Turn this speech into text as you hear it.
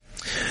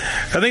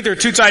I think there are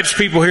two types of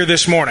people here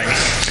this morning.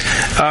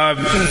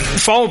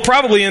 Fall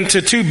probably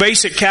into two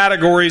basic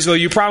categories, though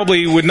you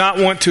probably would not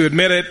want to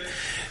admit it.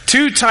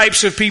 Two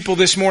types of people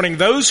this morning.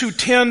 Those who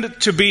tend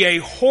to be a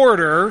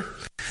hoarder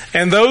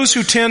and those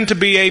who tend to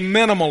be a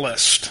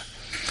minimalist.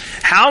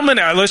 How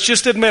many, let's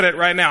just admit it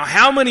right now,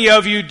 how many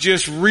of you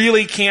just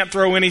really can't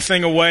throw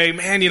anything away?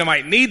 Man, you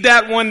might need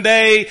that one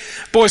day.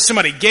 Boy,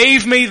 somebody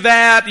gave me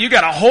that. You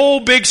got a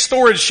whole big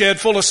storage shed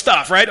full of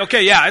stuff, right?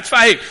 Okay, yeah, it's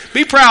fine. Hey,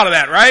 be proud of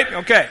that, right?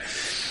 Okay.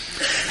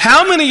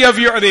 How many of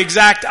you are the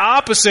exact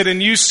opposite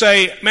and you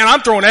say, man,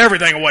 I'm throwing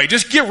everything away.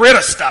 Just get rid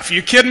of stuff.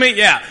 You kidding me?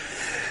 Yeah.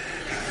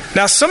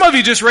 Now, some of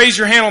you just raised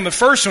your hand on the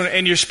first one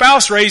and your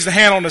spouse raised the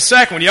hand on the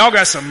second one. Y'all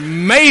got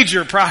some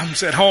major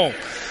problems at home.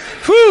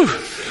 Whew.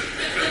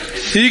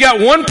 So you got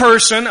one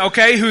person,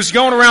 okay, who's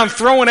going around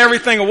throwing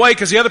everything away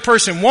because the other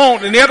person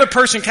won't, and the other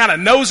person kind of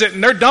knows it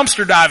and they're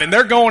dumpster diving.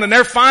 They're going and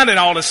they're finding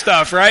all this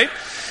stuff, right?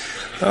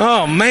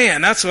 Oh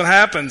man, that's what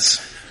happens.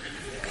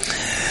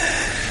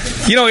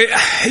 You know,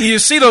 you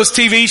see those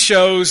TV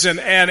shows and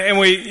I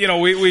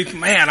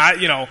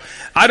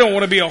don't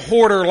want to be a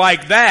hoarder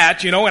like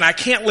that, and I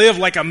can't live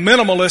like a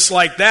minimalist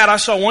like that. I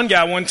saw one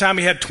guy one time,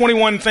 he had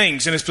 21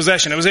 things in his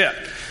possession. That was it.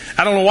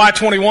 I don't know why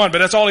 21, but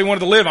that's all he wanted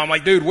to live on. I'm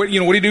like, dude, what do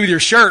you do with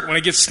your shirt when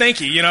it gets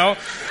stinky,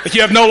 Like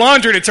you have no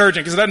laundry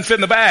detergent because it doesn't fit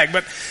in the bag.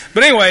 But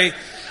anyway,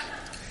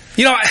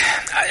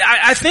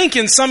 I think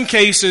in some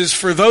cases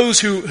for those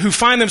who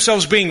find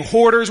themselves being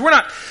hoarders, we're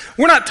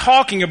not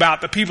talking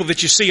about the people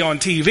that you see on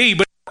TV,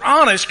 but if we're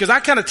honest, because I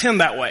kind of tend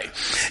that way.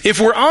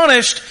 If we're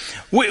honest,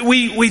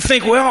 we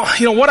think, well,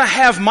 what I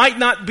have might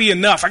not be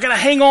enough. I got to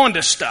hang on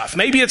to stuff.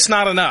 Maybe it's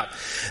not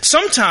enough.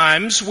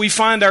 Sometimes we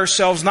find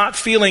ourselves not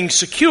feeling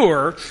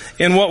secure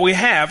in what we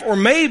have, or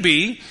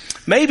maybe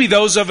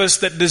those of us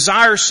that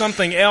desire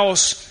something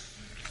else,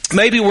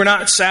 maybe we're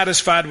not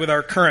satisfied with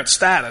our current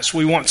status.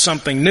 We want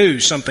something new,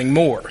 something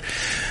more.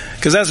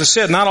 Because as I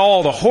said, not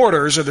all the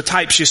hoarders are the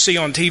types you see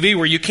on TV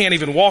where you can't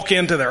even walk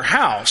into their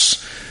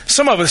house.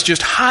 Some of us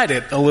just hide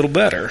it a little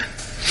better.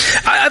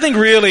 I think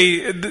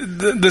really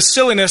the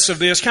silliness of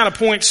this kind of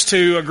points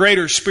to a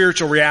greater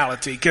spiritual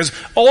reality. Because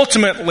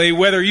ultimately,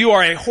 whether you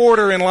are a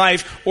hoarder in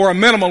life or a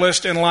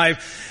minimalist in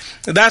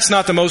life, that's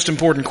not the most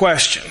important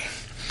question.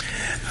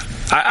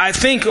 I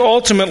think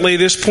ultimately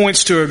this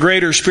points to a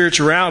greater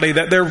spirituality,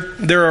 that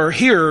there are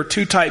here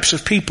two types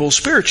of people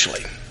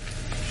spiritually.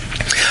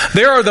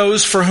 There are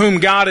those for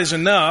whom God is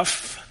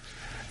enough,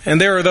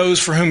 and there are those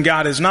for whom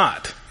God is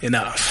not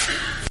enough.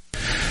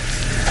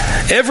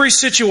 Every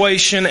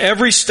situation,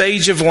 every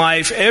stage of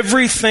life,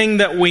 everything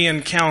that we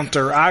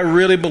encounter, I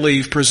really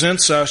believe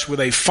presents us with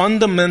a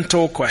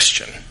fundamental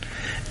question.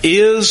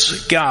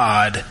 Is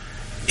God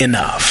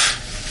enough?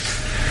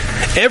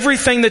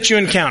 Everything that you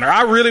encounter,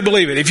 I really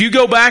believe it. If you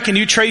go back and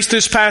you trace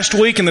this past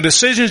week and the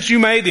decisions you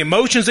made, the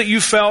emotions that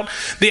you felt,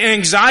 the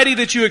anxiety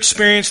that you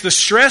experienced, the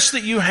stress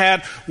that you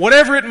had,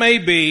 whatever it may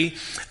be,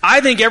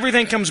 I think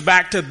everything comes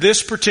back to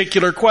this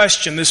particular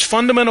question, this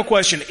fundamental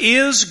question.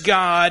 Is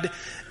God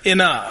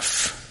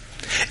enough?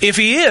 If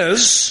He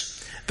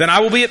is, then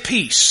I will be at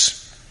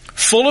peace,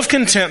 full of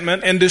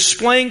contentment, and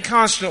displaying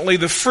constantly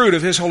the fruit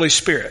of His Holy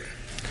Spirit.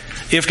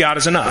 If God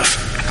is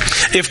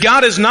enough. If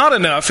God is not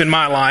enough in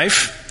my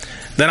life,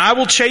 then I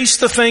will chase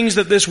the things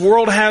that this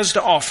world has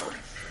to offer,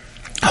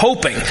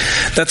 hoping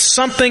that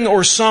something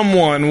or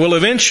someone will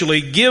eventually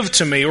give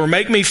to me or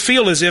make me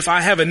feel as if I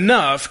have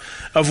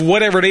enough of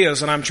whatever it is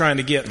that I'm trying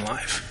to get in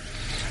life.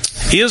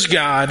 Is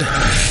God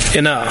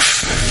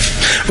enough?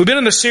 We've been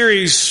in a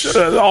series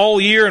all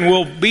year, and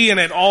we'll be in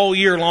it all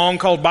year long,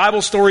 called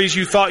Bible Stories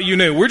You Thought You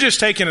Knew. We're just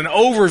taking an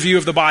overview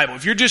of the Bible.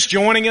 If you're just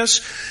joining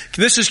us,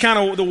 this is kind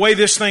of the way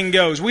this thing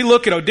goes. We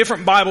look at a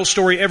different Bible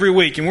story every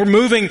week, and we're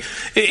moving,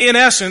 in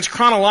essence,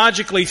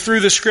 chronologically through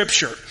the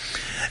Scripture.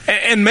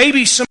 And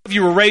maybe some of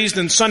you were raised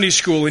in Sunday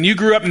school and you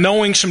grew up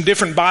knowing some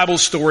different Bible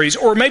stories,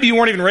 or maybe you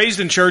weren't even raised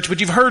in church,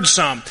 but you've heard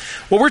some.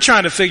 What we're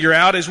trying to figure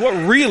out is, what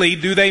really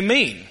do they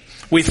mean?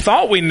 We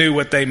thought we knew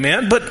what they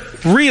meant,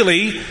 but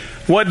really,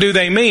 what do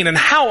they mean? And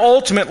how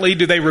ultimately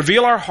do they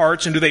reveal our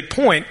hearts, and do they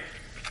point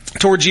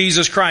toward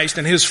Jesus Christ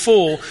and His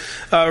full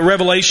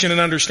revelation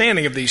and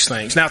understanding of these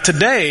things? Now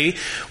today,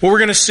 what we're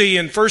going to see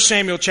in 1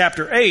 Samuel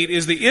chapter 8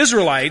 is the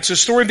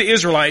story of the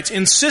Israelites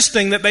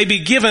insisting that they be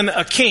given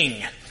a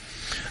king.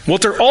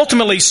 What they're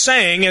ultimately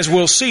saying, as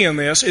we'll see in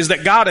this, is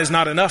that God is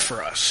not enough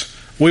for us.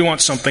 We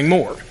want something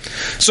more.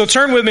 So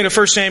turn with me to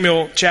 1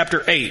 Samuel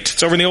chapter 8.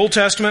 It's over in the Old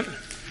Testament.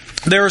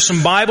 There are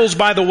some Bibles,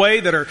 by the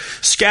way, that are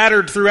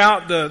scattered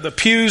throughout the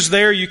pews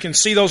there. You can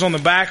see those on the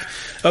back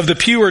of the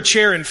pew or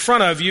chair in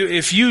front of you.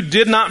 If you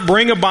did not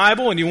bring a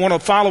Bible and you want to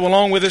follow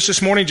along with us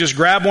this morning, just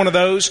grab one of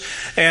those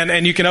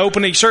and you can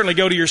open it. You certainly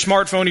go to your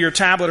smartphone or your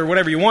tablet or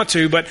whatever you want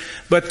to, but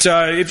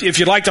if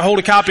you'd like to hold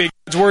a copy of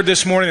God's Word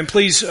this morning, then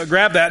please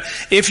grab that.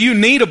 If you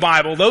need a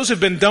Bible, those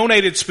have been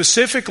donated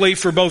specifically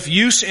for both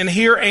use in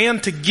here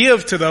and to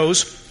give to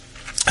those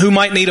who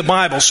might need a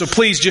Bible. So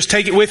please just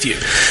take it with you.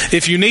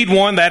 If you need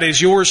one, that is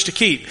yours to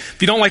keep. If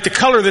you don't like the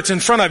color that's in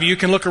front of you, you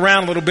can look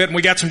around a little bit and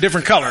we got some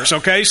different colors,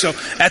 okay? So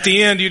at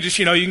the end, you just,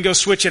 you can go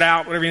switch it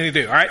out, whatever you need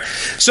to do, all right?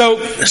 So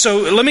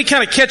let me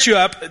kind of catch you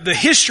up. The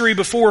history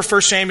before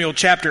 1 Samuel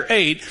chapter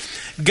 8,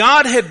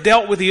 God had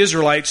dealt with the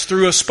Israelites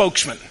through a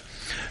spokesman,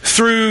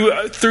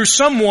 through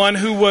someone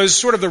who was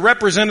sort of the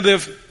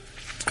representative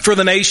for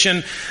the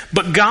nation,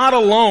 but God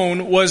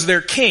alone was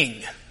their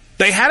king.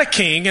 They had a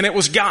king, and it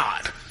was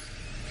God.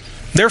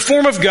 Their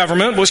form of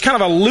government was kind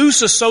of a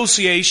loose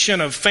association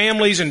of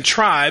families and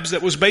tribes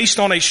that was based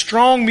on a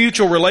strong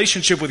mutual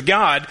relationship with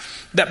God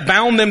that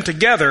bound them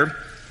together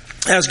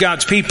as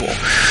God's people.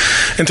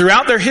 And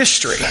throughout their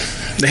history,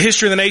 the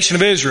history of the nation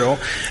of Israel,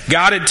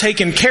 God had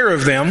taken care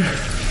of them,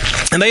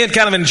 and they had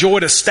kind of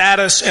enjoyed a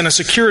status and a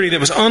security that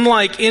was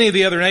unlike any of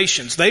the other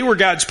nations. They were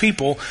God's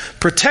people,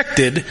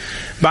 protected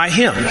by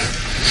Him.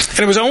 And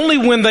it was only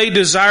when they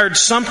desired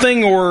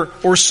something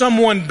or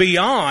someone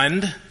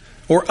beyond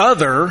or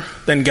other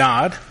than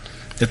God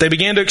that they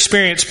began to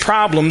experience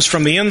problems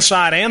from the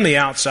inside and the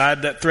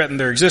outside that threatened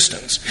their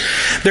existence.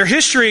 Their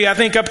history, I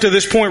think, up to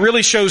this point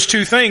really shows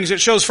two things.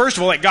 It shows, first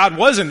of all, that God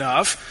was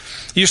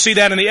enough. You see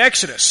that in the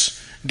Exodus.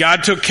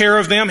 God took care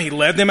of them. He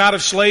led them out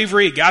of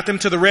slavery. He got them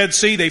to the Red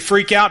Sea. They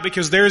freak out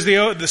because there's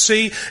the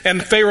sea and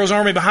Pharaoh's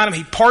army behind them.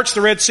 He parts the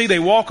Red Sea. They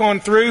walk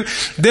on through.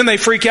 Then they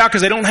freak out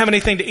because they don't have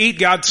anything to eat.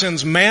 God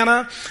sends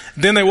manna.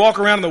 Then they walk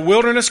around in the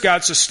wilderness.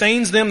 God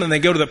sustains them. Then they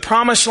go to the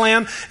promised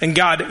land, and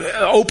God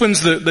opens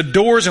the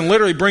doors and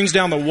literally brings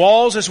down the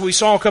walls, as we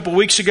saw a couple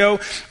weeks ago in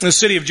the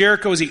city of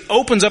Jericho, as He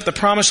opens up the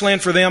promised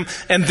land for them.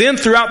 And then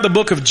throughout the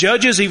book of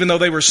Judges, even though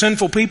they were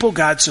sinful people,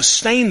 God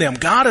sustained them.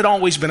 God had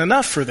always been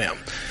enough for them.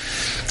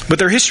 But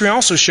their history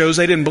also shows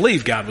they didn't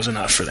believe God was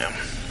enough for them.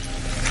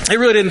 They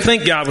really didn't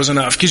think God was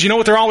enough. Because you know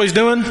what they're always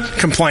doing?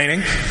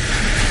 Complaining.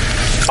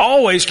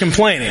 Always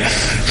complaining.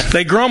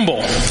 They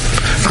grumble.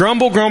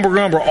 Grumble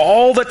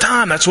all the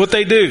time. That's what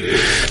they do.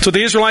 That's what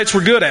the Israelites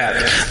were good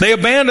at. They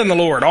abandon the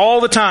Lord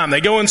all the time.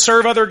 They go and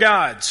serve other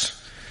gods.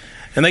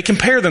 And they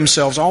compare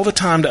themselves all the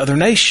time to other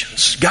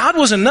nations. God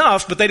was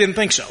enough, but they didn't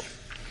think so.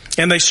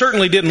 And they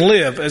certainly didn't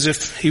live as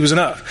if He was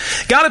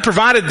enough. God had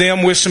provided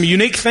them with some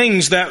unique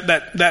things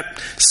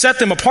that set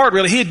them apart,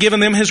 really. He had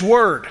given them His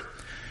Word.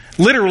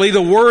 Literally,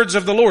 the words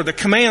of the Lord, the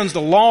commands,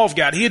 the law of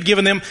God. He had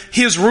given them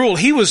His rule.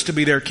 He was to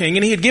be their king,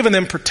 and He had given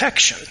them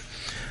protection.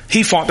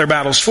 He fought their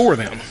battles for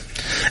them.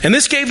 And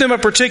this gave them a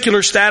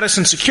particular status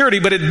and security,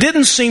 but it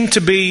didn't seem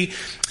to be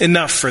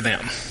enough for them.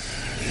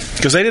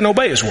 Because they didn't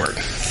obey His Word.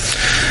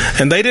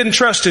 And they didn't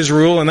trust His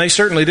rule, and they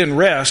certainly didn't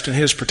rest in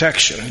His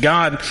protection.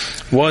 God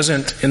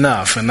wasn't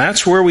enough. And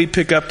that's where we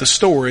pick up the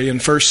story in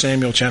 1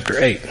 Samuel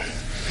chapter 8.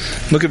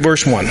 Look at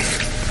verse 1.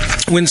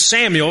 When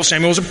Samuel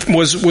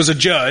was a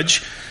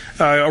judge,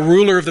 a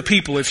ruler of the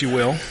people, if you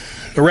will,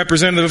 a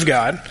representative of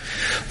God.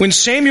 When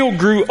Samuel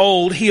grew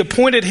old, he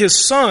appointed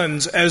his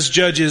sons as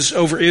judges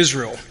over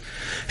Israel.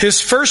 His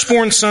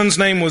firstborn son's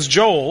name was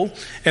Joel,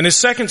 and his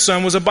second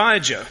son was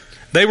Abijah.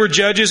 They were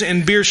judges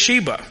in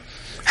Beersheba.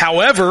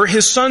 However,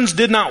 his sons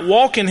did not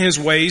walk in his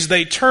ways.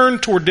 They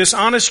turned toward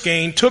dishonest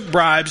gain, took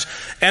bribes,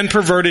 and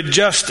perverted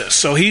justice.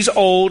 So he's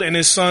old and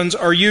his sons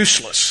are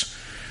useless.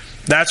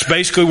 That's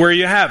basically where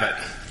you have it.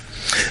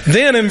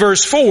 Then in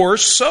verse 4,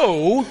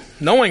 so,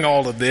 knowing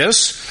all of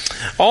this,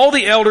 all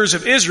the elders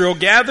of Israel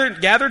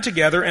gathered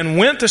together and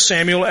went to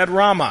Samuel at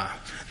Ramah.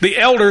 The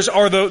elders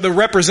are the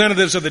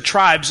representatives of the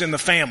tribes and the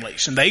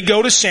families. And they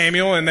go to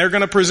Samuel and they're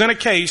going to present a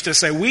case to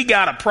say, we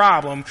got a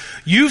problem.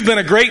 You've been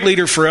a great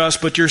leader for us,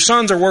 but your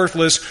sons are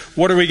worthless.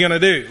 What are we going to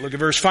do? Look at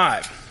verse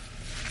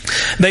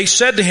 5. They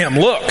said to him,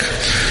 look,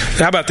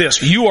 how about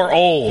this? You are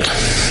old.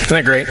 Isn't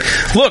that great?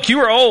 Look, you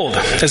are old,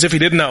 as if he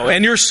didn't know.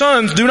 And your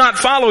sons do not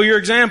follow your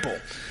example.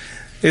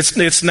 It's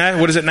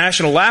what is it,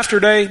 National Laughter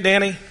Day,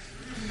 Danny?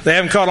 They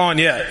haven't caught on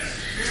yet.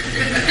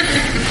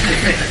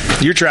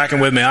 You're tracking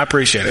with me. I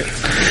appreciate it.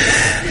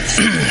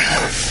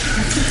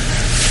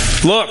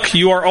 Look,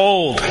 you are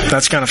old.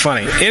 That's kind of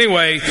funny.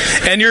 Anyway,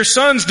 and your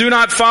sons do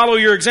not follow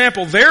your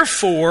example.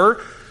 Therefore,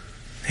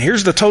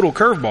 here's the total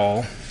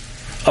curveball.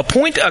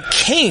 Appoint a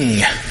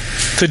king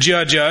to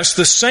judge us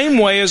the same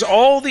way as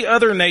all the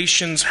other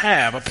nations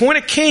have. Appoint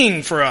a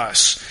king for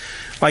us,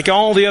 like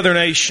all the other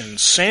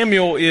nations.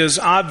 Samuel is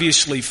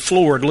obviously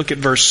floored. Look at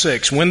verse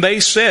 6. When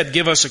they said,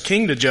 give us a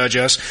king to judge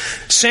us,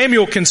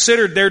 Samuel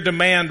considered their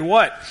demand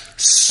what?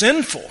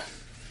 Sinful.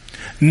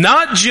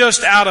 Not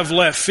just out of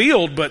left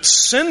field, but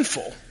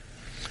sinful.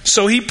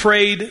 So he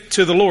prayed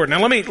to the Lord. Now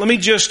let me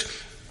just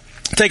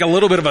take a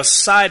little bit of a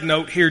side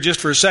note here just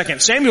for a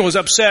second. Samuel is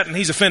upset and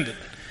he's offended.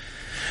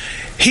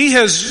 He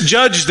has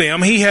judged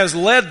them. He has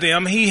led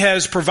them. He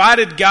has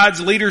provided God's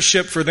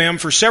leadership for them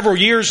for several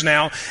years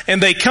now.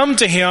 And they come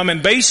to him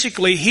and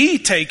basically he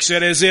takes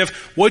it as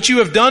if what you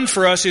have done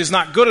for us is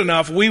not good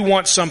enough. We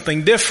want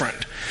something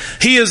different.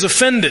 He is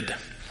offended.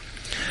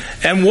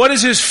 And what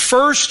is his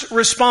first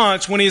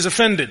response when he is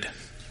offended?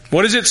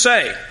 What does it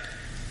say?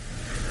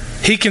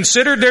 He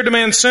considered their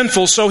demand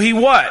sinful, so he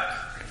what?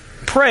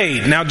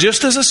 Prayed. Now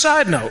just as a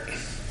side note,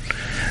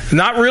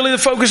 Not really the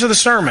focus of the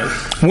sermon.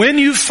 When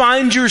you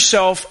find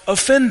yourself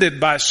offended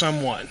by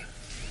someone,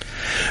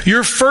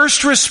 your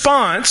first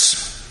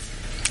response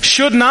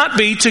should not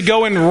be to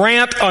go and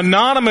rant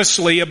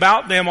anonymously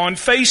about them on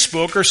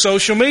Facebook or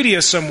social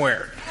media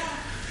somewhere.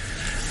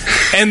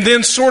 And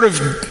then sort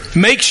of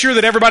make sure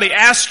that everybody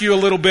asks you a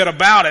little bit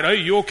about it. Hey,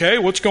 you okay?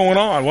 What's going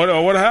on?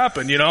 What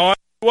happened?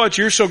 What?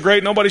 You're so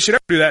great. Nobody should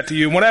ever do that to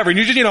you. Whatever. And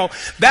you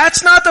just,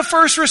 that's not the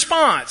first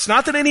response.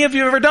 Not that any of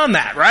you have ever done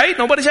that, right?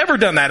 Nobody's ever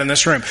done that in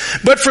this room.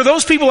 But for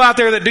those people out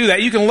there that do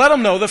that, you can let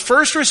them know the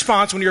first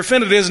response when you're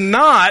offended is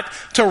not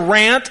to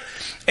rant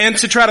and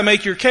to try to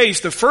make your case.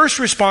 The first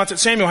response that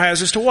Samuel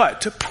has is to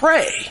what? To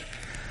pray.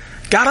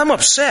 God, I'm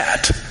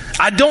upset.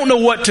 I don't know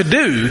what to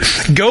do.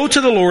 Go to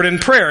the Lord in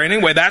prayer.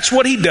 Anyway, that's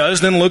what he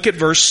does. Then look at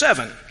verse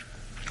 7.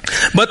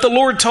 But the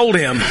Lord told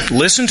him,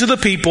 listen to the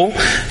people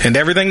and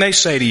everything they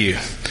say to you.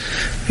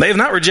 They have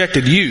not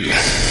rejected you.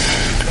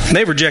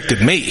 They've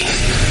rejected me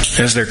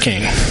as their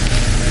king.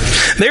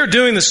 They are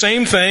doing the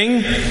same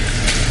thing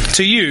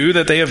to you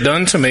that they have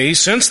done to me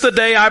since the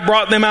day I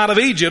brought them out of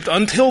Egypt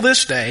until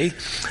this day.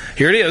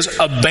 Here it is,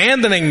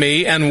 abandoning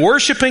me and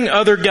worshiping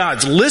other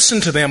gods.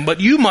 Listen to them, but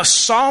you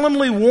must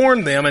solemnly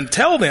warn them and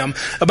tell them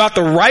about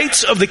the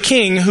rights of the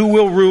king who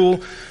will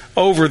rule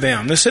over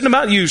them. This isn't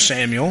about you,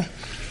 Samuel.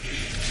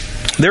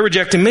 They're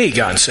rejecting me,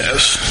 God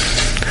says.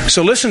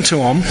 So listen to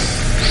them,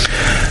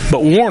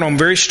 but warn them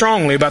very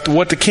strongly about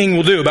what the king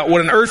will do, about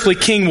what an earthly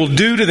king will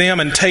do to them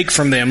and take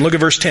from them. Look at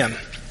verse 10.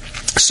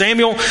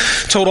 Samuel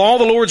told all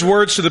the Lord's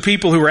words to the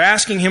people who were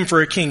asking him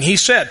for a king. He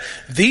said,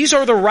 these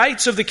are the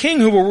rights of the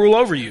king who will rule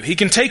over you. He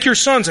can take your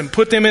sons and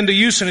put them into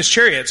use in his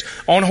chariots,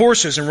 on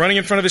horses and running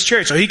in front of his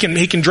chariots. So he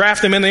can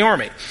draft them in the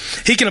army.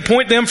 He can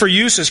appoint them for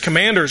use as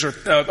commanders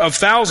of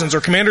thousands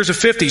or commanders of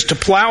 50s to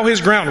plow his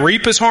ground,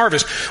 reap his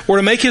harvest, or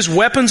to make his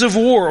weapons of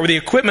war or the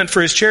equipment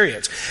for his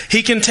chariots.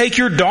 He can take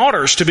your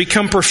daughters to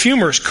become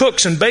perfumers,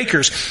 cooks, and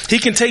bakers. He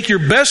can take your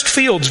best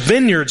fields,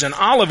 vineyards, and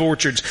olive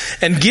orchards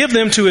and give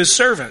them to his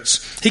servants.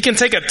 He can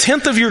take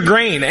 1/10 of your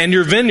grain and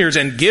your vineyards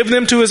and give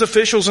them to his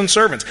officials and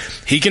servants.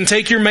 He can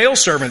take your male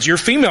servants, your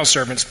female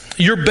servants,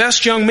 your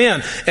best young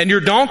men, and your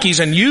donkeys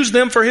and use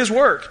them for his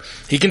work.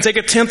 He can take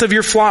 1/10 of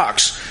your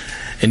flocks,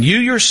 and you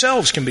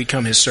yourselves can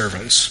become his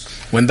servants.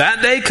 When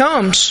that day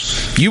comes,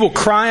 you will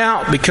cry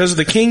out because of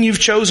the king you've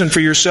chosen for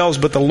yourselves,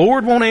 but the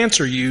Lord won't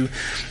answer you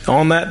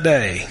on that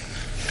day.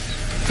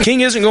 The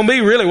king isn't going to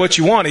be really what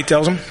you want, he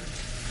tells them.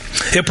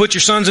 He'll put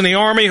your sons in the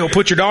army. He'll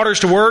put your daughters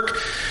to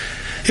work.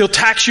 He'll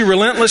tax you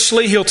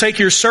relentlessly. He'll take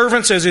your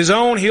servants as his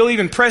own. He'll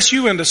even press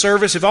you into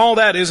service if all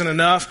that isn't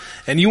enough,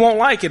 and you won't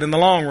like it in the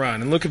long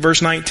run. And look at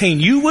verse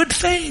 19. You would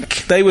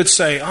think they would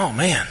say, oh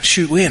man,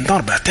 shoot, we hadn't thought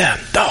about that.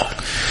 Oh,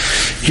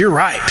 you're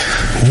right.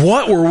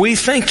 What were we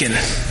thinking?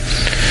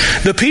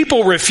 The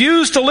people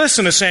refused to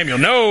listen to Samuel.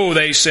 No,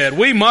 they said,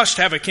 we must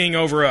have a king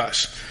over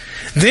us.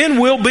 Then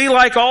we'll be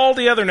like all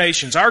the other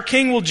nations. Our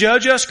king will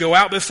judge us, go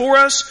out before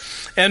us,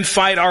 and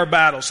fight our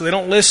battles. So they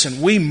don't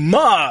listen. We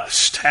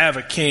must have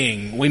a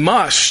king. We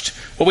must.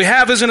 What we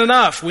have isn't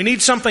enough. We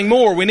need something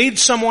more. We need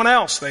someone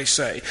else, they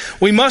say.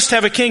 We must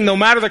have a king no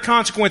matter the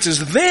consequences.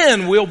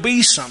 Then we'll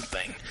be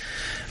something.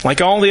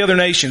 Like all the other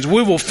nations.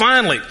 We will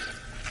finally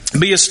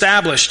be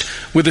established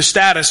with the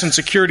status and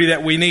security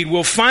that we need.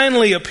 We'll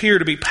finally appear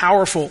to be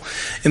powerful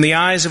in the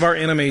eyes of our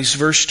enemies.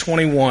 Verse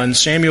 21,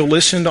 Samuel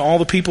listened to all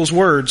the people's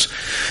words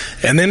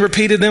and then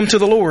repeated them to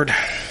the Lord.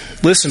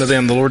 Listen to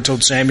them, the Lord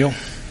told Samuel.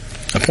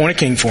 Appoint a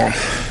king for them.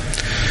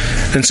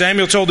 Then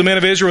Samuel told the men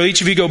of Israel,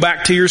 each of you go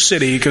back to your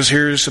city because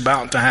here's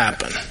about to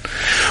happen.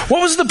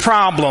 What was the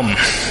problem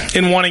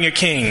in wanting a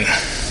king?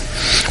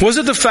 Was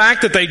it the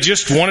fact that they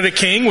just wanted a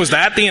king? Was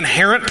that the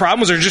inherent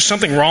problem? Was there just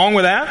something wrong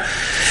with that?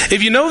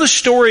 If you know the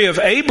story of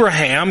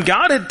Abraham,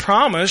 God had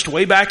promised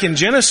way back in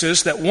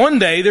Genesis that one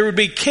day there would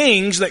be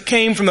kings that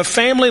came from the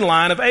family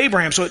line of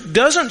Abraham. So it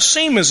doesn't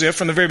seem as if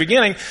from the very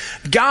beginning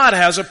God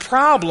has a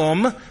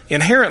problem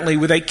inherently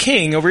with a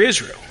king over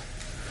Israel.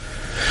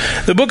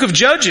 The book of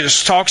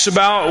Judges talks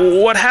about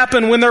what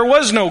happened when there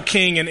was no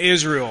king in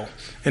Israel.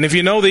 And if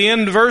you know the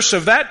end verse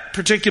of that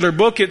particular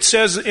book, it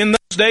says in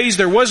those days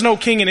there was no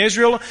king in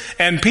Israel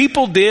and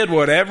people did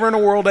whatever in the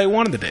world they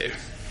wanted to do.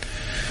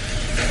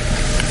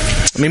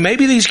 I mean,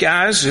 maybe these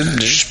guys are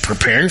just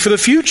preparing for the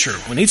future.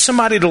 We need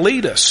somebody to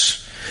lead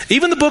us.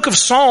 Even the book of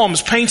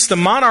Psalms paints the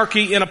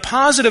monarchy in a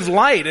positive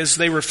light as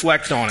they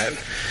reflect on it.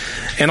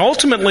 And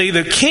ultimately,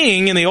 the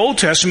king in the Old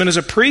Testament is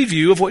a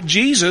preview of what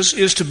Jesus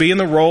is to be in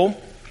the role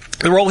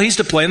he's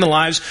to play in the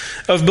lives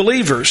of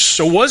believers.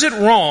 So was it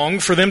wrong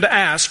for them to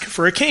ask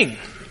for a king?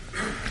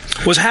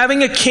 Was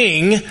having a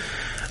king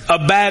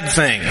a bad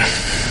thing?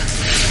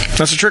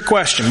 That's a trick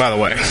question, by the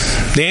way.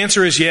 The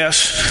answer is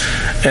yes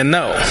and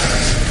no.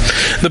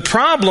 The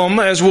problem,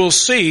 as we'll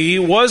see,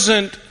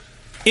 wasn't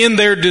in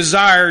their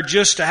desire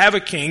just to have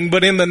a king,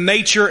 but in the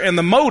nature and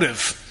the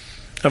motive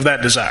of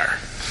that desire.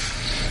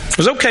 It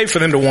was okay for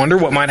them to wonder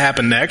what might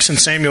happen next, and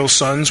Samuel's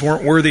sons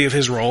weren't worthy of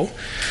his role.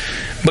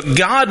 But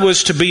God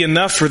was to be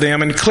enough for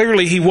them, and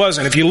clearly He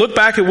wasn't. If you look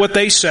back at what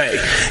they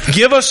say,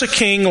 give us a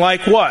king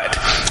like what?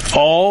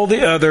 all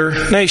the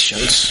other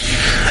nations.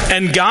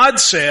 And God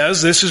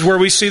says, this is where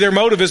we see their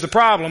motive is the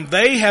problem,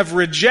 they have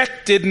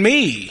rejected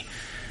me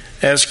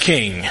as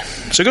king.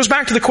 So it goes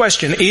back to the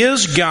question,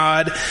 is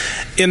God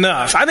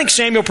enough? I think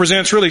Samuel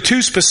presents really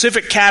two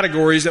specific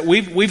categories that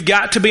we've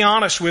got to be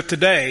honest with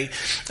today,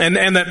 and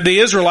that the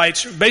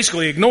Israelites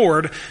basically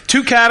ignored.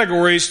 Two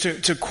categories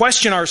to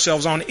question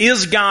ourselves on,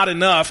 is God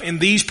enough in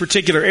these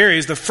particular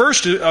areas? The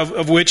first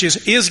of which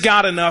is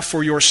God enough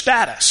for your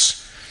status?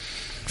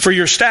 For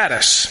your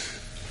status.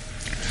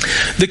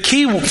 The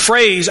key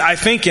phrase, I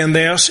think, in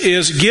this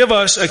is, give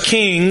us a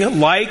king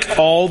like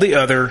all the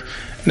other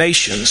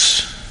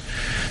nations.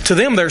 To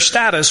them, their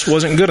status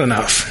wasn't good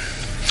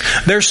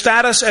enough. Their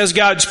status as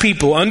God's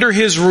people, under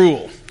His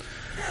rule,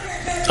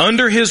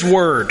 under His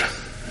word,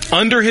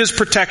 under His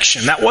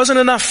protection, that wasn't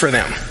enough for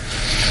them.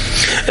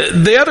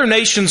 The other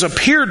nations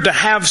appeared to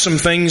have some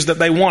things that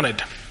they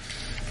wanted.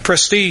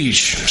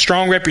 Prestige,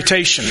 strong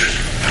reputation,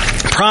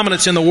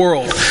 prominence in the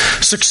world,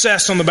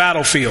 success on the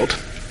battlefield.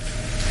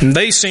 And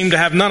they seem to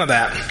have none of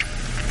that.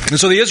 And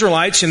so the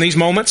Israelites, in these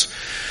moments,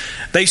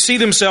 they see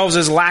themselves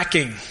as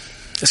lacking,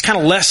 as kind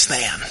of less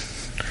than,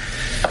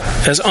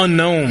 as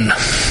unknown,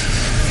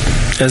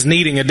 as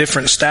needing a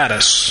different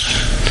status.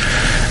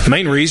 The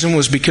main reason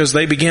was because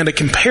they began to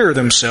compare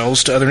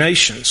themselves to other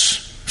nations,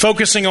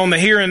 focusing on the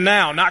here and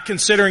now, not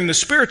considering the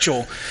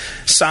spiritual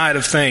side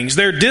of things.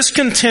 They're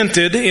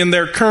discontented in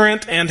their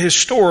current and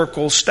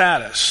historical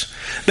status.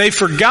 They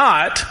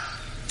forgot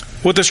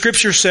what the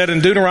Scripture said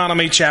in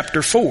Deuteronomy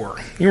chapter 4.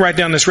 You can write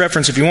down this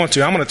reference if you want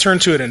to. I'm going to turn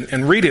to it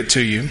and read it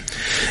to you.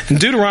 In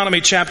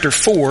Deuteronomy chapter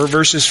 4,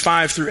 verses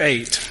 5 through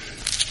 8.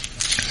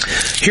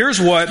 Here's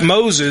what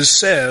Moses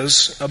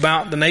says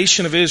about the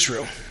nation of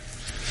Israel.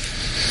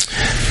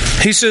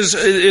 He says,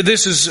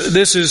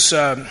 this is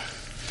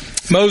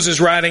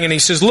Moses writing, and he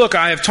says, "Look,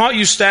 I have taught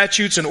you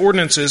statutes and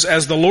ordinances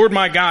as the Lord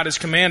my God has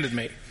commanded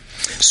me,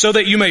 so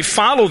that you may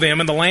follow them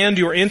in the land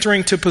you are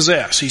entering to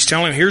possess." He's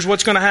telling them, here's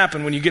what's going to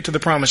happen when you get to the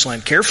promised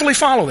land. Carefully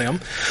follow them,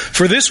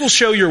 for this will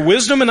show your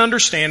wisdom and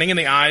understanding in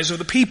the eyes of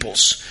the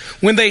peoples.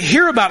 When they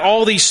hear about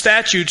all these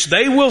statutes,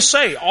 they will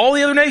say, all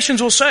the other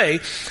nations will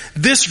say,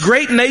 this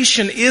great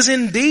nation is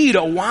indeed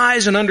a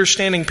wise and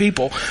understanding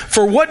people.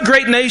 For what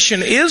great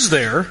nation is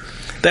there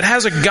that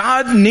has a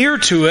God near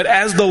to it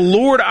as the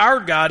Lord our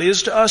God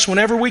is to us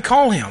whenever we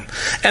call Him?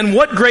 And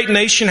what great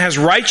nation has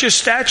righteous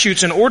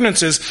statutes and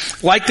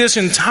ordinances like this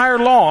entire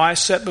law I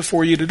set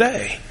before you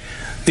today?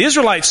 The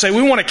Israelites say,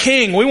 we want a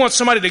king. We want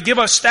somebody to give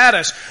us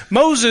status.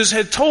 Moses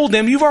had told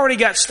them, you've already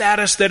got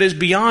status that is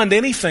beyond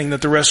anything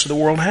that the rest of the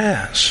world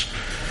has.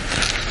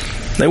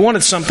 They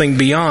wanted something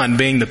beyond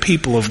being the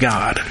people of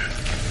God.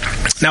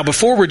 Now,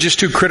 before we're just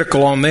too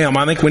critical on them,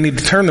 I think we need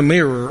to turn the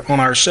mirror on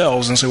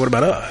ourselves and say, what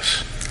about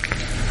us?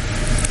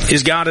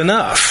 Is God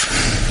enough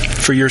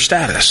for your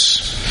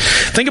status?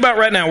 Think about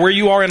right now where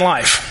you are in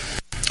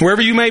life.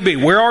 Wherever you may be,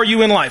 where are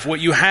you in life? What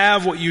you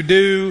have, what you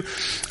do,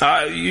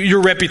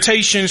 your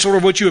reputation, sort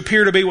of what you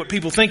appear to be, what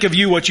people think of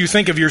you, what you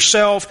think of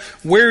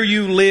yourself, where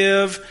you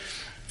live,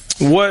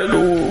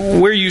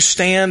 where you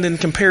stand in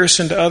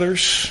comparison to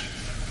others.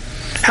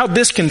 How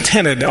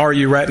discontented are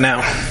you right now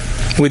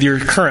with your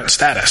current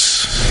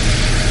status?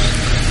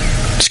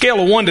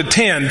 Scale of 1 to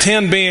 10,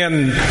 10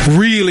 being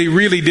really,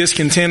 really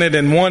discontented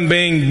and 1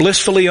 being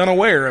blissfully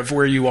unaware of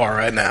where you are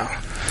right now.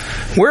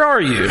 Where are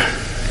you?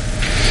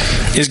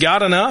 Is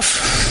God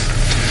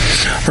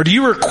enough? Or do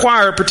you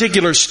require a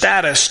particular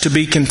status to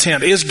be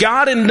content? Is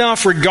God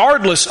enough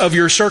regardless of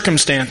your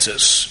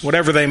circumstances,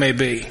 whatever they may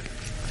be?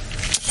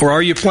 Or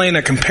are you playing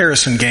a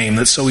comparison game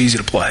that's so easy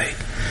to play?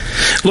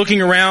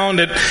 Looking around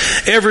at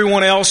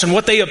everyone else and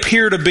what they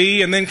appear to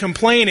be and then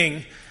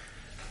complaining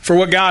for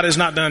what God has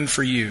not done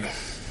for you.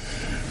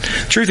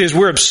 Truth is,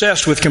 we're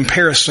obsessed with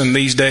comparison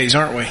these days,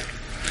 aren't we?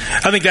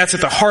 I think that's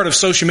at the heart of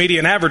social media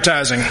and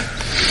advertising.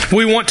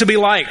 We want to be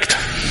liked.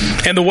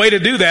 And the way to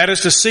do that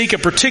is to seek a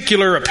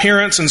particular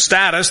appearance and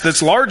status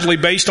that's largely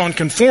based on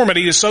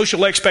conformity to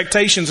social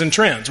expectations and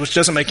trends, which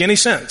doesn't make any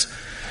sense.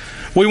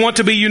 We want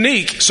to be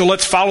unique, so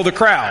let's follow the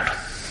crowd.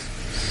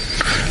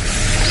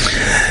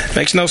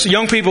 Makes no sense.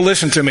 Young people,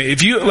 listen to me.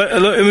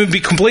 Let me be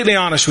completely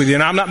honest with you,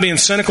 and I'm not being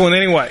cynical in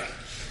any way.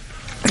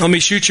 Let me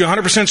shoot you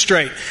 100%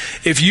 straight.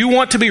 If you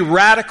want to be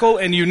radical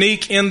and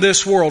unique in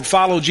this world,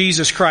 follow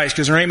Jesus Christ,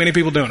 because there ain't many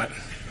people doing it.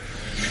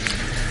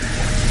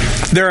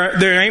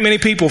 There ain't many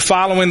people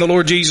following the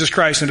Lord Jesus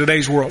Christ in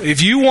today's world.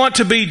 If you want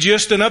to be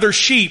just another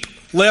sheep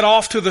led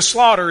off to the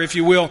slaughter, if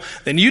you will,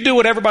 then you do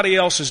what everybody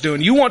else is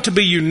doing. You want to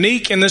be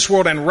unique in this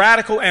world and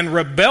radical and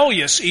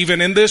rebellious even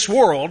in this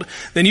world,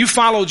 then you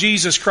follow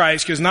Jesus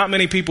Christ, because not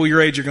many people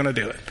your age are going to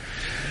do it.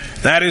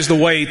 That is the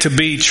way to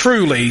be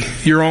truly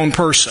your own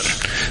person.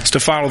 It's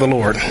to follow the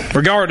Lord.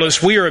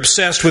 Regardless, we are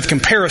obsessed with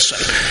comparison.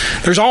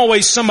 There's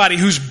always somebody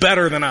who's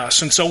better than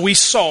us. And so we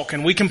sulk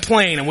and we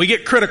complain and we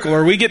get critical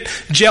or we get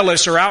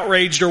jealous or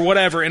outraged or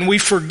whatever. And we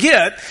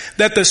forget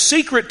that the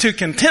secret to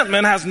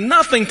contentment has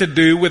nothing to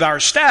do with our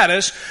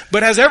status,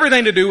 but has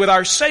everything to do with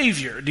our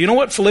Savior. Do you know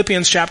what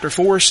Philippians chapter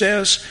 4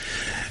 says?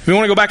 If you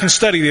want to go back and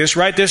study this,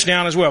 write this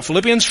down as well.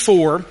 Philippians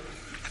 4,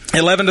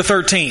 11 to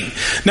 13.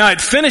 Now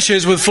it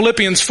finishes with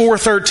Philippians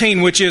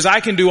 4:13, which is, I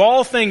can do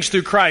all things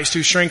through Christ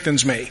who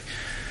strengthens me.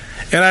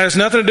 And that has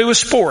nothing to do with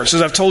sports,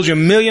 as I've told you a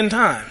million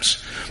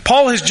times.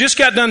 Paul has just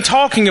got done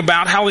talking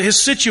about how his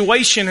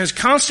situation has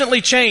constantly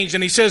changed.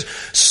 And he says,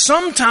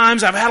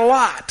 sometimes I've had a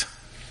lot.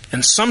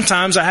 And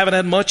sometimes I haven't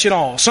had much at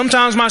all.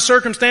 Sometimes my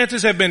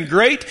circumstances have been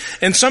great.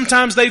 And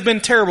sometimes they've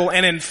been terrible.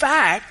 And in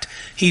fact,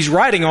 he's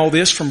writing all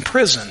this from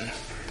prison.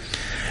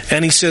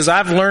 And he says,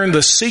 I've learned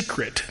the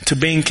secret to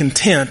being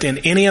content in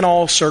any and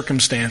all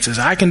circumstances.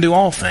 I can do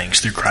all things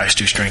through Christ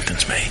who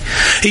strengthens me.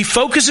 He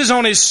focuses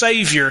on his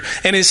Savior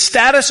and his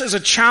status as a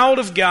child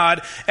of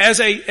God, as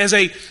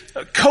a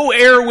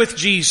co-heir with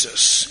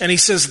Jesus. And he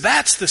says,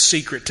 that's the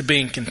secret to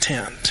being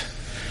content.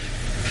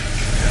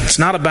 It's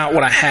not about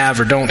what I have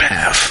or don't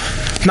have.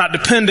 It's not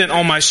dependent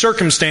on my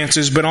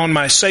circumstances, but on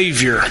my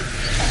Savior.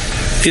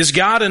 Is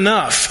God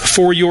enough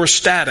for your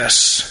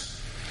status?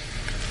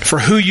 For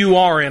who you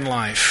are in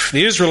life?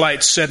 The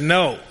Israelites said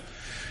no.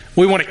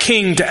 We want a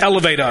king to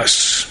elevate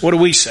us. What do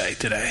we say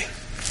today?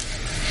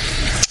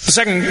 The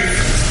second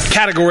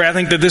category I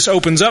think that this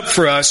opens up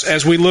for us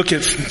as we look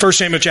at 1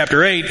 Samuel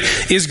chapter 8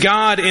 is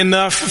God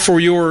enough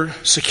for your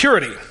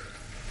security?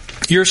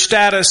 Your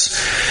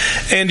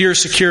status and your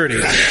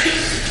security.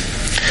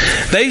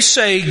 They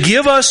say,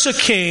 give us a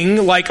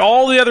king like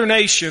all the other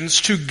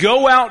nations to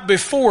go out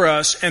before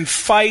us and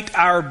fight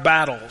our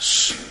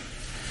battles.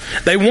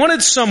 They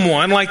wanted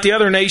someone like the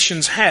other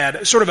nations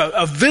had, sort of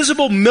a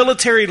visible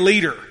military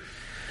leader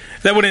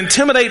that would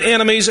intimidate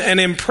enemies and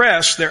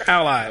impress their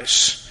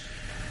allies.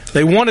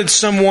 They wanted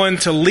someone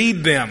to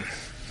lead them,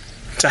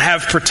 to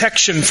have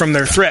protection from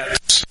their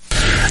threats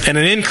and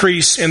an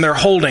increase in their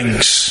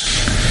holdings.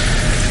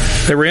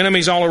 There were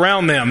enemies all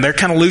around them. They're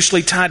kind of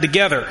loosely tied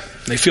together.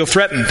 They feel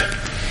threatened.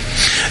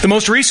 The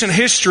most recent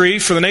history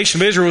for the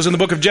nation of Israel was in the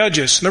book of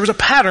Judges. There was a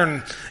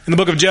pattern in the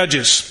book of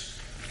Judges.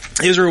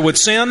 Israel would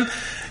sin.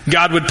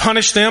 God would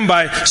punish them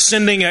by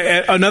sending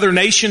another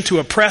nation to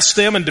oppress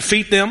them and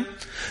defeat them.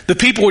 The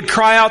people would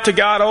cry out to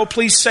God, oh,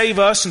 please save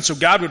us. And so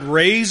God would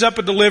raise up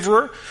a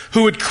deliverer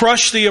who would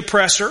crush the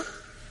oppressor.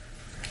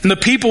 And the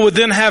people would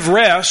then have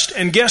rest.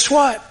 And guess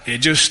what? It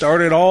just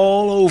started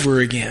all over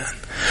again.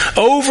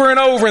 Over and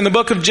over in the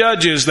book of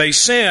Judges, they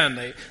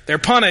sin. They're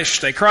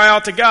punished. They cry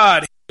out to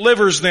God.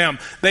 Delivers them.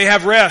 They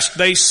have rest.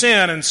 They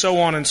sin, and so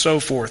on and so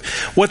forth.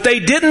 What they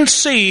didn't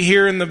see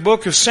here in the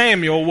book of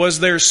Samuel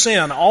was their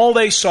sin. All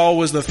they saw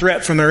was the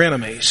threat from their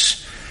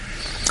enemies.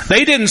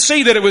 They didn't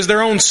see that it was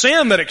their own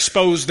sin that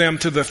exposed them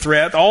to the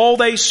threat. All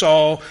they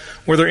saw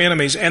were their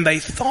enemies. And they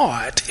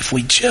thought, if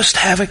we just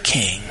have a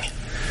king,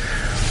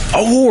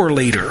 a war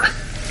leader,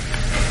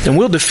 then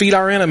we'll defeat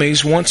our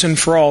enemies once and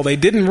for all. They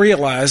didn't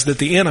realize that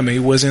the enemy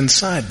was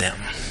inside them.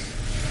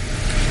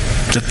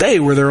 That they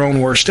were their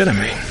own worst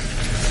enemy.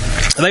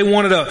 They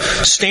wanted a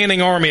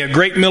standing army, a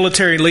great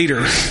military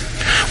leader.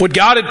 What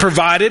God had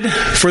provided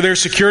for their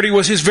security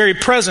was His very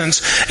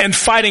presence and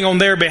fighting on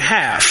their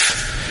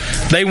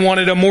behalf. They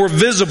wanted a more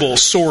visible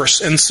source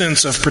and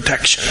sense of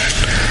protection.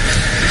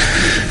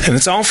 And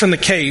it's often the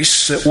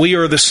case that we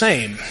are the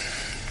same,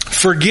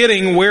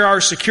 forgetting where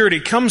our security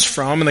comes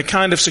from and the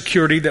kind of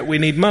security that we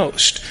need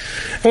most.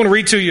 I want to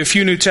read to you a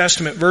few New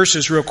Testament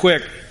verses real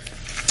quick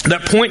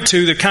that point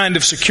to the kind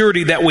of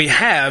security that we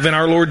have in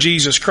our Lord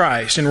Jesus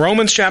Christ. In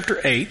Romans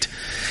chapter 8,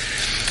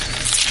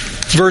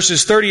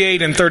 verses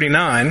 38 and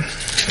 39,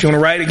 if you want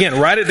to write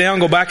it down,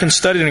 go back and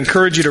study it, and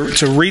encourage you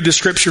to read the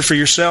scripture for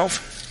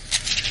yourself.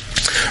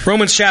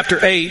 Romans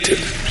chapter 8,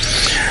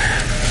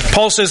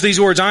 Paul says these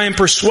words, I am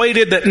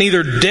persuaded that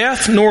neither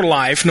death nor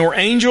life, nor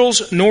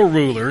angels nor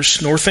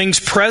rulers, nor things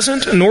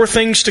present nor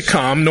things to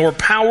come, nor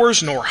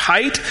powers, nor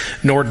height,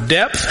 nor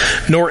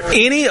depth, nor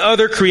any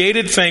other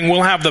created thing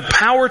will have the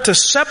power to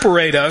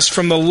separate us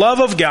from the love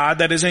of God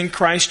that is in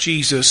Christ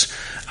Jesus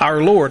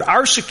our Lord.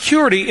 Our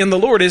security in the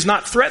Lord is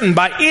not threatened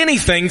by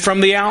anything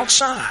from the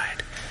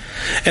outside.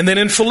 And then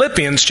in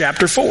Philippians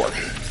chapter 4,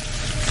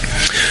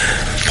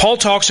 Paul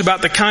talks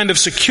about the kind of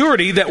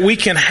security that we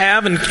can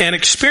have and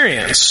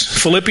experience.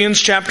 Philippians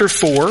chapter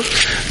 4,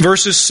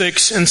 verses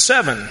 6 and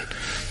 7.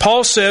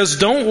 Paul says,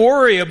 don't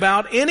worry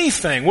about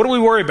anything. What do we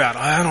worry about?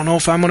 I don't know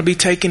if I'm going to be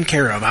taken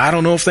care of. I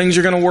don't know if things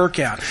are going to work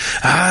out.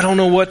 I don't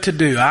know what to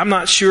do. I'm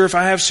not sure if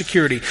I have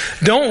security.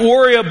 Don't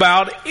worry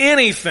about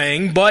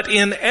anything, but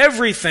in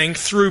everything,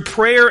 through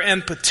prayer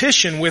and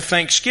petition with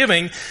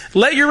thanksgiving,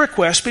 let your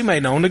requests be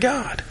made known to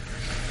God.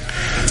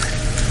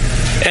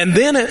 And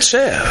then it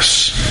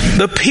says,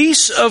 the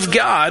peace of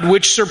God,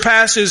 which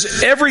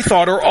surpasses every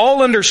thought or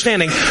all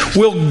understanding,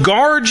 will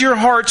guard your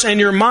hearts and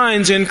your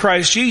minds in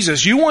Christ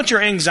Jesus. You want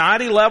your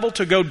anxiety level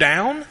to go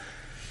down?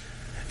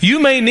 You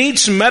may need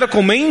some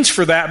medical means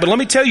for that, but let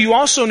me tell you, you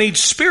also need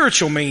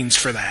spiritual means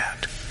for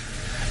that.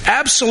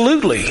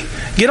 Absolutely.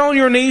 Get on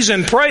your knees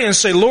and pray and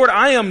say, Lord,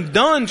 I am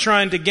done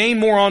trying to gain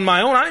more on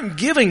my own. I'm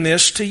giving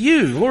this to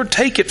you. Lord,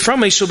 take it from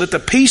me so that the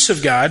peace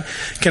of God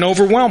can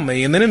overwhelm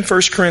me. And then in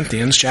 1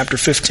 Corinthians chapter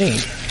 15,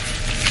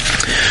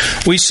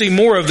 we see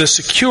more of the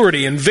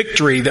security and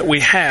victory that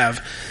we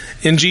have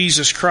in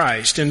Jesus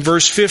Christ. In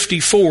verse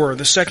 54,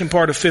 the second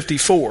part of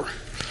 54.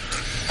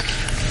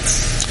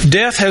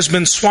 Death has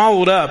been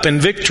swallowed up in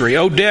victory.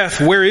 O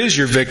death, where is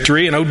your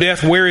victory? And O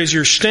death, where is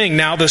your sting?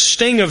 Now the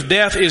sting of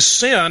death is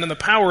sin, and the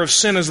power of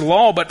sin is the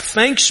law. But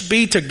thanks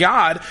be to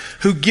God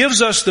who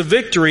gives us the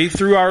victory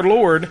through our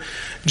Lord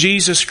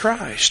Jesus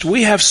Christ.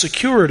 We have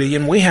security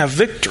and we have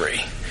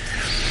victory.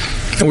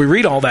 And we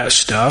read all that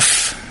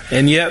stuff,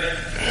 and yet,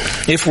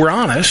 if we're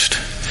honest,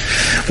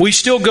 we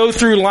still go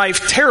through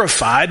life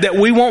terrified that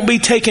we won't be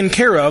taken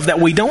care of, that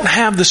we don't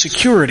have the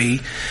security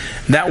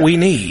that we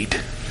need.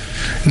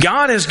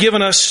 God has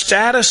given us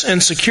status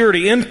and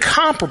security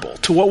incomparable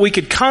to what we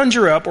could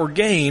conjure up or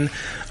gain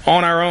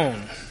on our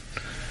own.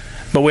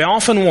 But we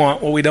often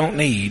want what we don't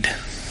need.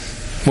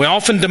 We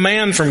often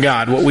demand from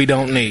God what we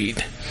don't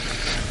need.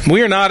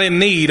 We are not in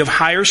need of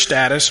higher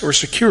status or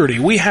security.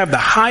 We have the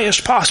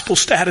highest possible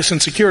status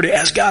and security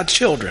as God's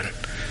children.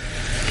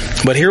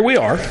 But here we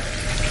are,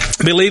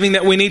 believing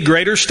that we need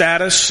greater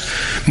status,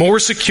 more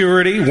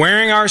security,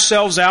 wearing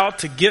ourselves out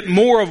to get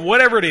more of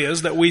whatever it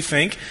is that we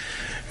think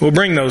will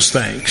bring those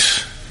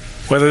things.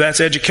 Whether that's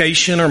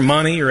education or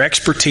money or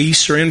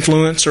expertise or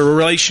influence or a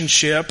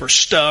relationship or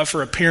stuff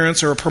or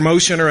appearance or a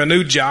promotion or a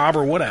new job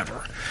or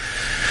whatever.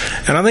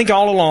 And I think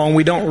all along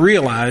we don't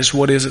realize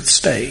what is at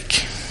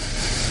stake.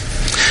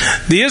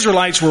 The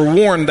Israelites were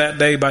warned that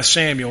day by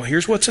Samuel.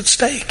 Here's what's at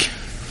stake.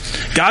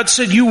 God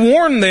said, you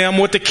warn them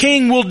what the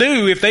king will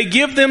do if they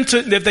give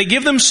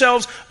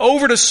themselves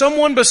over to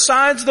someone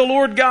besides the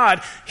Lord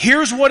God.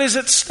 Here's what is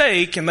at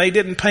stake, and they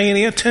didn't pay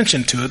any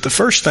attention to it. The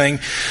first thing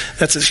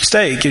that's at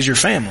stake is your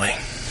family.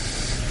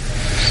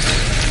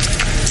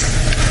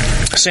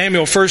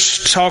 Samuel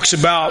first talks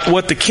about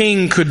what the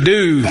king could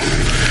do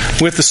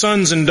with the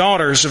sons and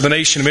daughters of the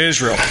nation of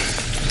Israel.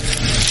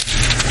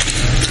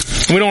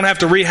 We don't have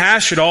to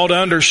rehash it all to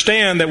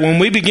understand that when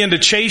we begin to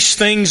chase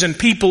things and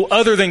people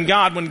other than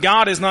God, when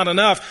God is not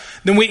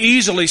enough, then we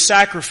easily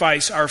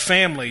sacrifice our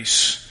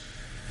families.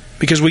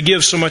 Because we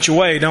give so much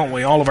away, don't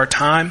we? All of our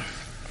time.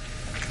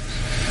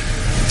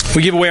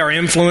 We give away our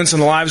influence in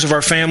the lives of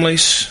our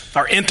families,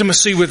 our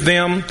intimacy with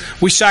them.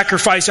 We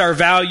sacrifice our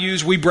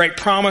values. We break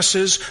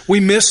promises.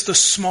 We miss the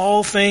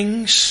small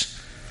things.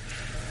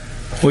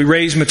 We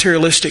raise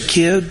materialistic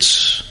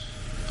kids.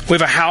 We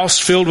have a house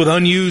filled with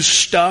unused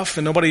stuff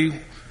and nobody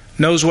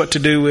knows what to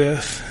do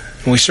with.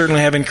 And we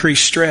certainly have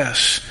increased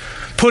stress,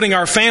 putting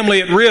our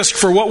family at risk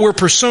for what we're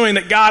pursuing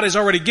that God has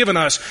already given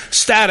us,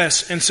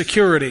 status and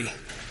security.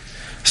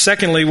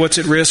 Secondly, what's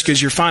at risk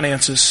is your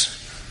finances.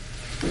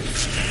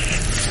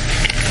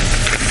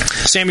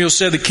 Samuel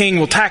said the king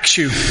will tax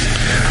you.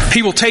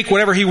 He will take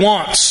whatever he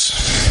wants.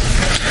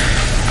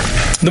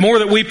 The more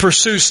that we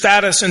pursue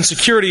status and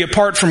security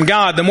apart from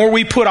God, the more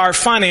we put our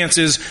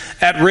finances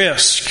at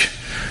risk.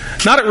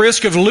 Not at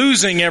risk of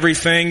losing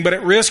everything, but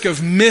at risk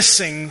of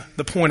missing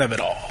the point of it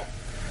all.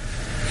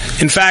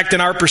 In fact,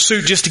 in our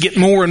pursuit just to get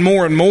more and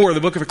more and more,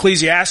 the book of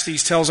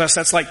Ecclesiastes tells us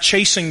that's like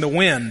chasing the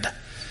wind.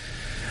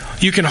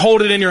 You can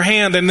hold it in your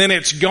hand and then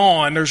it's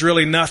gone. There's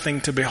really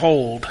nothing to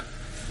behold.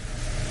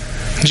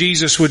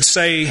 Jesus would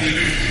say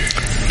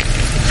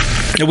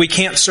that we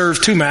can't serve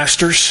two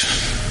masters.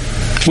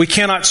 We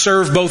cannot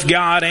serve both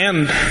God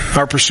and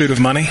our pursuit of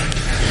money.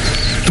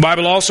 The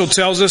Bible also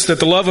tells us that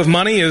the love of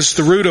money is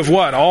the root of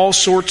what? All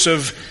sorts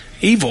of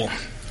evil.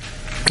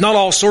 Not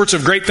all sorts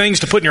of great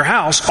things to put in your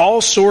house, all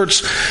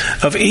sorts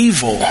of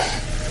evil.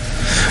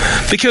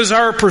 Because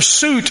our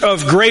pursuit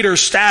of greater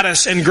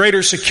status and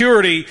greater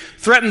security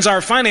threatens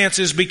our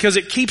finances because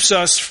it keeps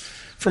us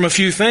from a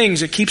few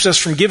things. It keeps us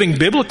from giving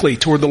biblically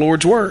toward the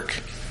Lord's work.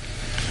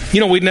 You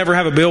know, we'd never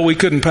have a bill we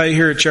couldn't pay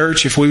here at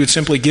church if we would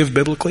simply give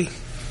biblically.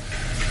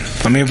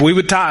 I mean, if we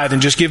would tithe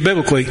and just give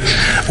biblically,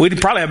 we'd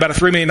probably have about a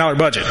 $3 million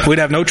budget. We'd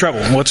have no trouble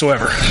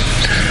whatsoever.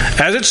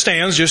 As it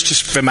stands,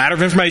 just a matter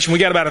of information, we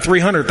got about a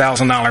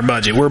 $300,000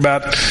 budget. We're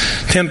about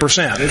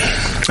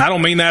 10%. I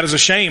don't mean that as a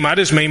shame. I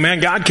just mean,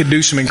 man, God could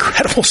do some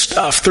incredible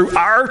stuff through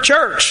our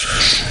church,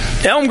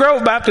 Elm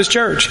Grove Baptist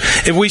Church.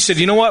 If we said,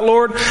 you know what,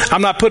 Lord,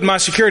 I'm not putting my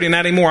security in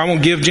that anymore. I'm going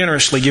to give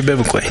generously, give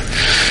biblically.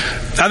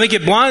 I think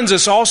it blinds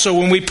us also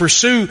when we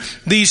pursue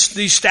this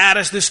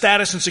status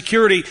and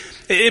security.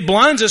 It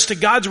blinds us to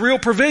God's real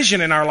provision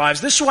in our lives.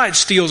 This is why it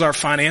steals our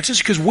finances,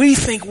 because we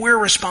think we're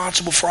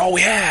responsible for all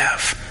we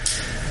have.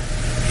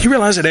 You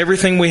realize that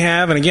everything we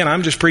have, and again,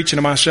 I'm just preaching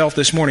to myself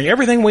this morning,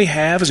 everything we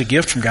have is a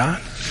gift from God.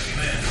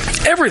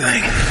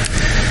 Everything.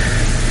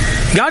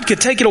 God could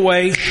take it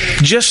away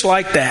just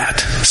like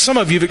that. Some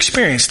of you have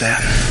experienced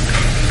that.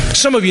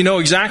 Some of you know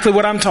exactly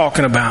what I'm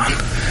talking about.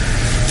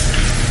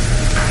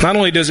 Not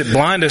only does it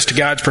blind us to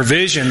God's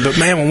provision, but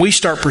man, when we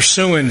start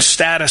pursuing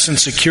status and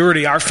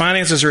security, our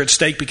finances are at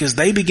stake because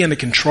they begin to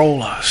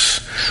control us.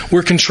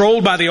 We're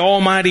controlled by the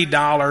almighty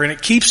dollar, and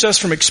it keeps us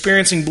from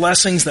experiencing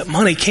blessings that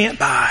money can't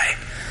buy.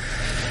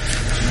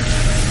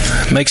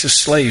 It makes us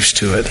slaves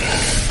to it.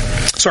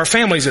 So our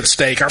family's at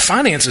stake, our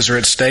finances are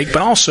at stake,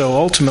 but also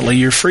ultimately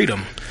your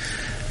freedom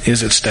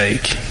is at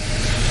stake.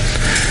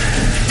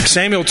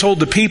 Samuel told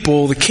the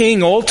people, the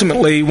king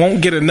ultimately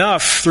won't get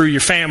enough through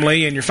your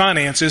family and your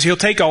finances. He'll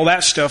take all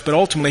that stuff, but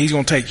ultimately he's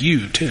going to take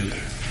you too.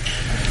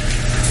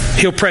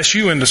 He'll press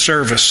you into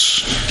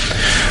service.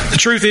 The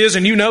truth is,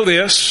 and you know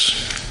this,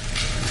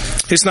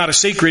 it's not a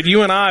secret,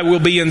 you and I will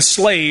be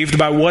enslaved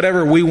by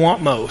whatever we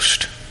want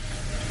most.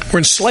 We're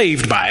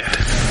enslaved by it.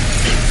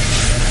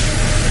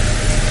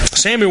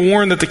 Samuel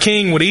warned that the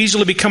king would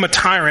easily become a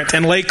tyrant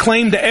and lay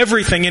claim to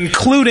everything,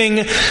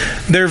 including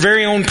their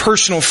very own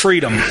personal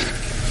freedom.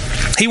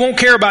 He won't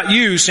care about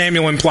you,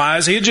 Samuel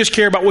implies. He'll just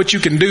care about what you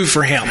can do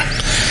for him.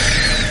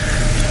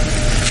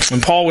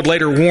 And Paul would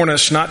later warn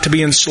us not to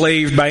be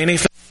enslaved by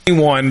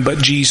anyone but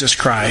Jesus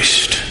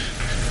Christ.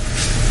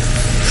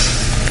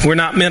 We're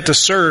not meant to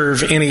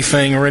serve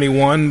anything or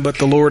anyone but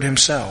the Lord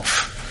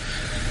Himself.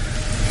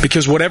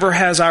 Because whatever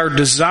has our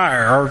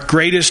desire, our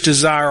greatest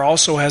desire,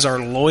 also has our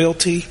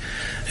loyalty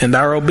and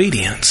our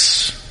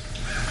obedience.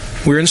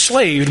 We're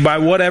enslaved by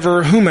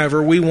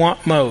whomever we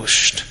want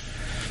most.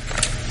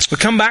 We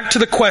come back to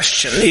the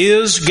question,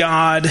 is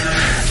God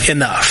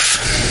enough?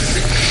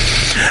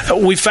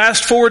 We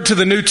fast forward to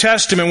the New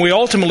Testament, we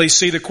ultimately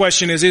see the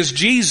question is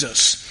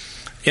Jesus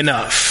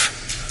enough?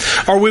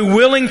 Are we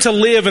willing to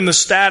live in the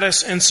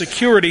status and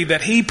security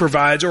that He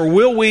provides, or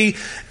will we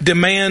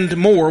demand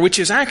more, which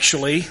is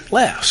actually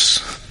less?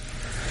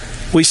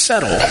 We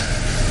settle.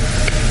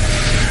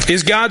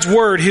 Is God's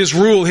Word, His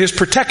rule, His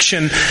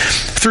protection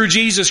through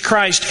Jesus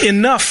Christ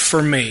enough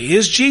for me?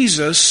 Is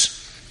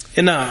Jesus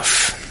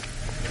enough?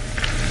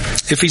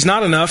 If He's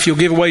not enough, you'll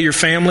give away your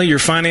family, your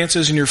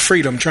finances, and your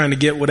freedom trying to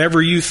get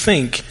whatever you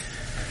think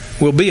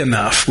will be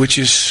enough, which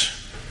is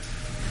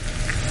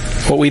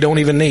what we don't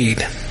even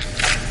need.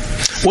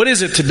 What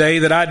is it today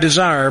that I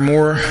desire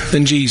more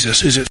than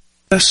Jesus? Is it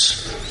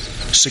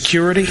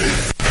security?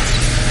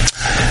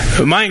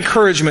 My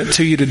encouragement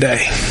to you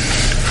today,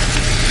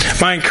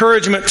 my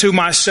encouragement to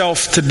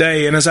myself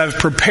today, and as I've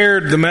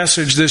prepared the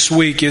message this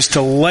week, is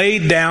to lay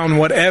down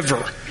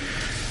whatever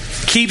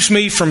keeps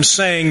me from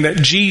saying that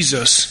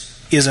Jesus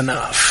is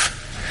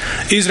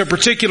enough. Is it a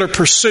particular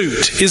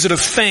pursuit? Is it a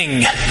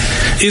thing?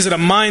 Is it a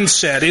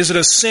mindset? Is it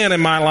a sin in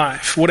my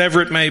life?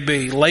 Whatever it may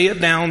be, lay it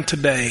down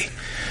today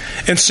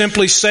and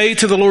simply say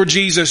to the Lord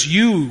Jesus,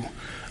 you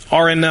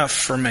are enough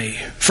for me,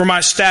 for my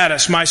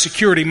status, my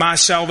security, my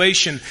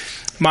salvation,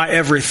 my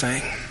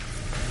everything.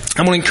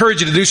 I'm going to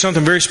encourage you to do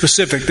something very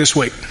specific this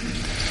week.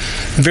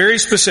 Very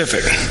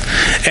specific.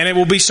 And it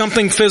will be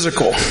something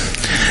physical.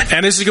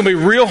 And this is going to be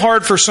real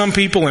hard for some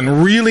people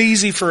and real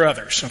easy for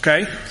others,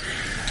 okay?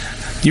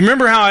 You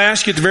remember how I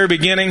asked you at the very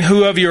beginning,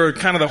 who of you are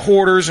kind of the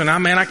hoarders and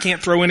I can't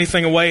throw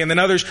anything away, and then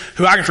others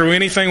who I can throw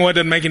anything away, it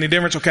doesn't make any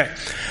difference? Okay.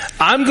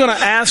 I'm going to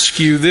ask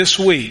you this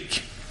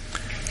week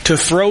to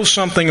throw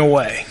something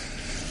away.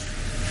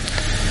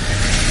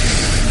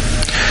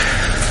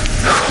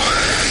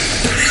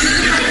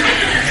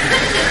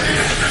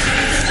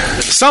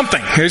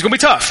 Something. It's going to be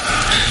tough.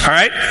 All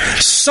right?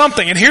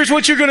 Something. And here's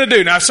what you're going to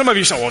do. Now, some of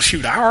you say, well,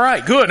 shoot, all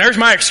right, good. There's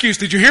my excuse.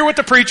 Did you hear what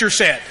the preacher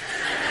said?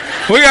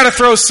 We got to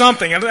throw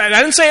something. I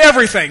didn't say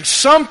everything.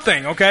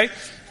 Something, okay?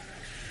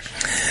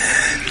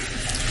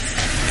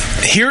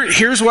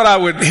 Here's what I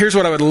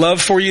would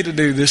love for you to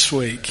do this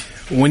week.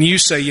 When you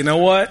say, you know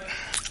what?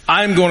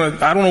 I don't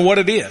know what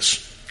it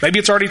is. Maybe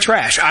it's already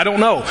trash. I don't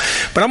know.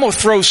 But I'm going to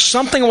throw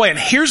something away. And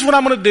here's what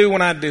I'm going to do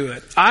when I do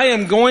it. I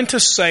am going to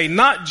say,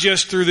 not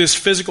just through this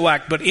physical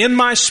act, but in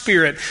my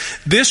spirit,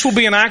 this will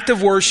be an act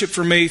of worship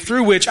for me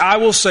through which I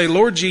will say,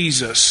 Lord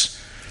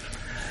Jesus,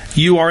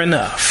 you are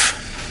enough.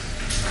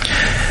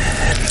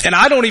 And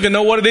I don't even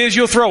know what it is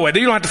you'll throw away.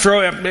 You don't have to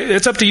throw it.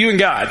 It's up to you and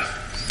God.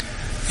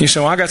 You say,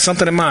 well, I got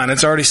something in mind.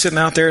 It's already sitting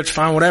out there. It's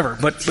fine, whatever.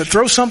 But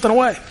throw something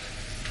away.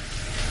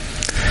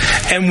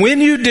 And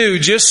when you do,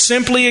 just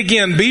simply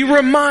again, be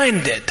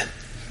reminded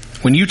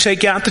when you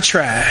take out the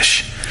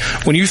trash,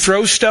 when you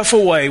throw stuff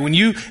away, when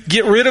you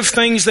get rid of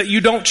things that you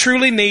don't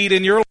truly need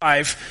in your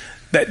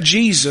life, that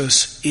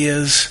Jesus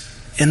is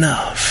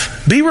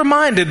enough. Be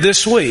reminded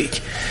this week.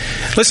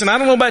 Listen, I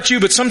don't know about you,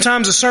 but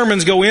sometimes the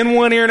sermons go in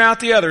one ear and out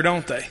the other,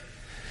 don't they?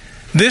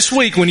 This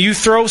week, when you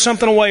throw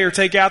something away or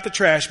take out the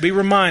trash, be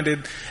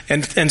reminded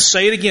and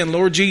say it again,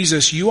 Lord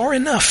Jesus, you are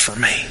enough for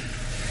me.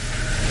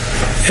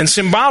 And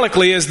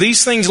symbolically, as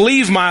these things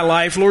leave my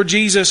life, Lord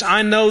Jesus,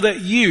 I know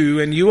that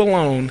you and you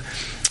alone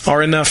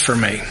are enough for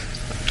me.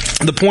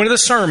 The point of the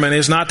sermon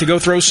is not to go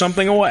throw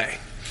something away.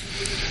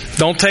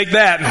 Don't take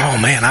that. Oh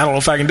man, I don't know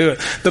if I can do it.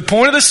 The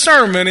point of the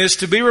sermon is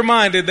to be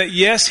reminded that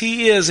yes,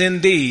 He is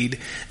indeed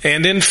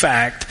and in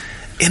fact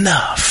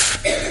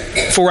enough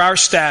for our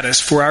status,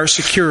 for our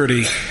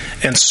security,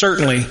 and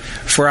certainly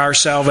for our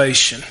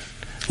salvation.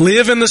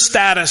 Live in the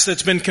status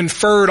that's been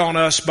conferred on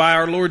us by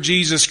our Lord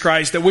Jesus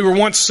Christ, that we were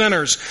once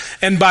sinners,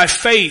 and by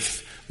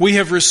faith we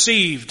have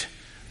received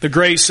the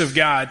grace of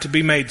God to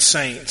be made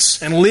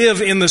saints. And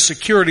live in the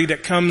security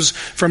that comes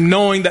from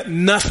knowing that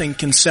nothing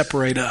can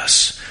separate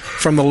us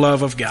from the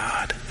love of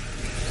God.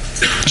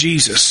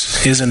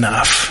 Jesus is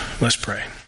enough. Let's pray.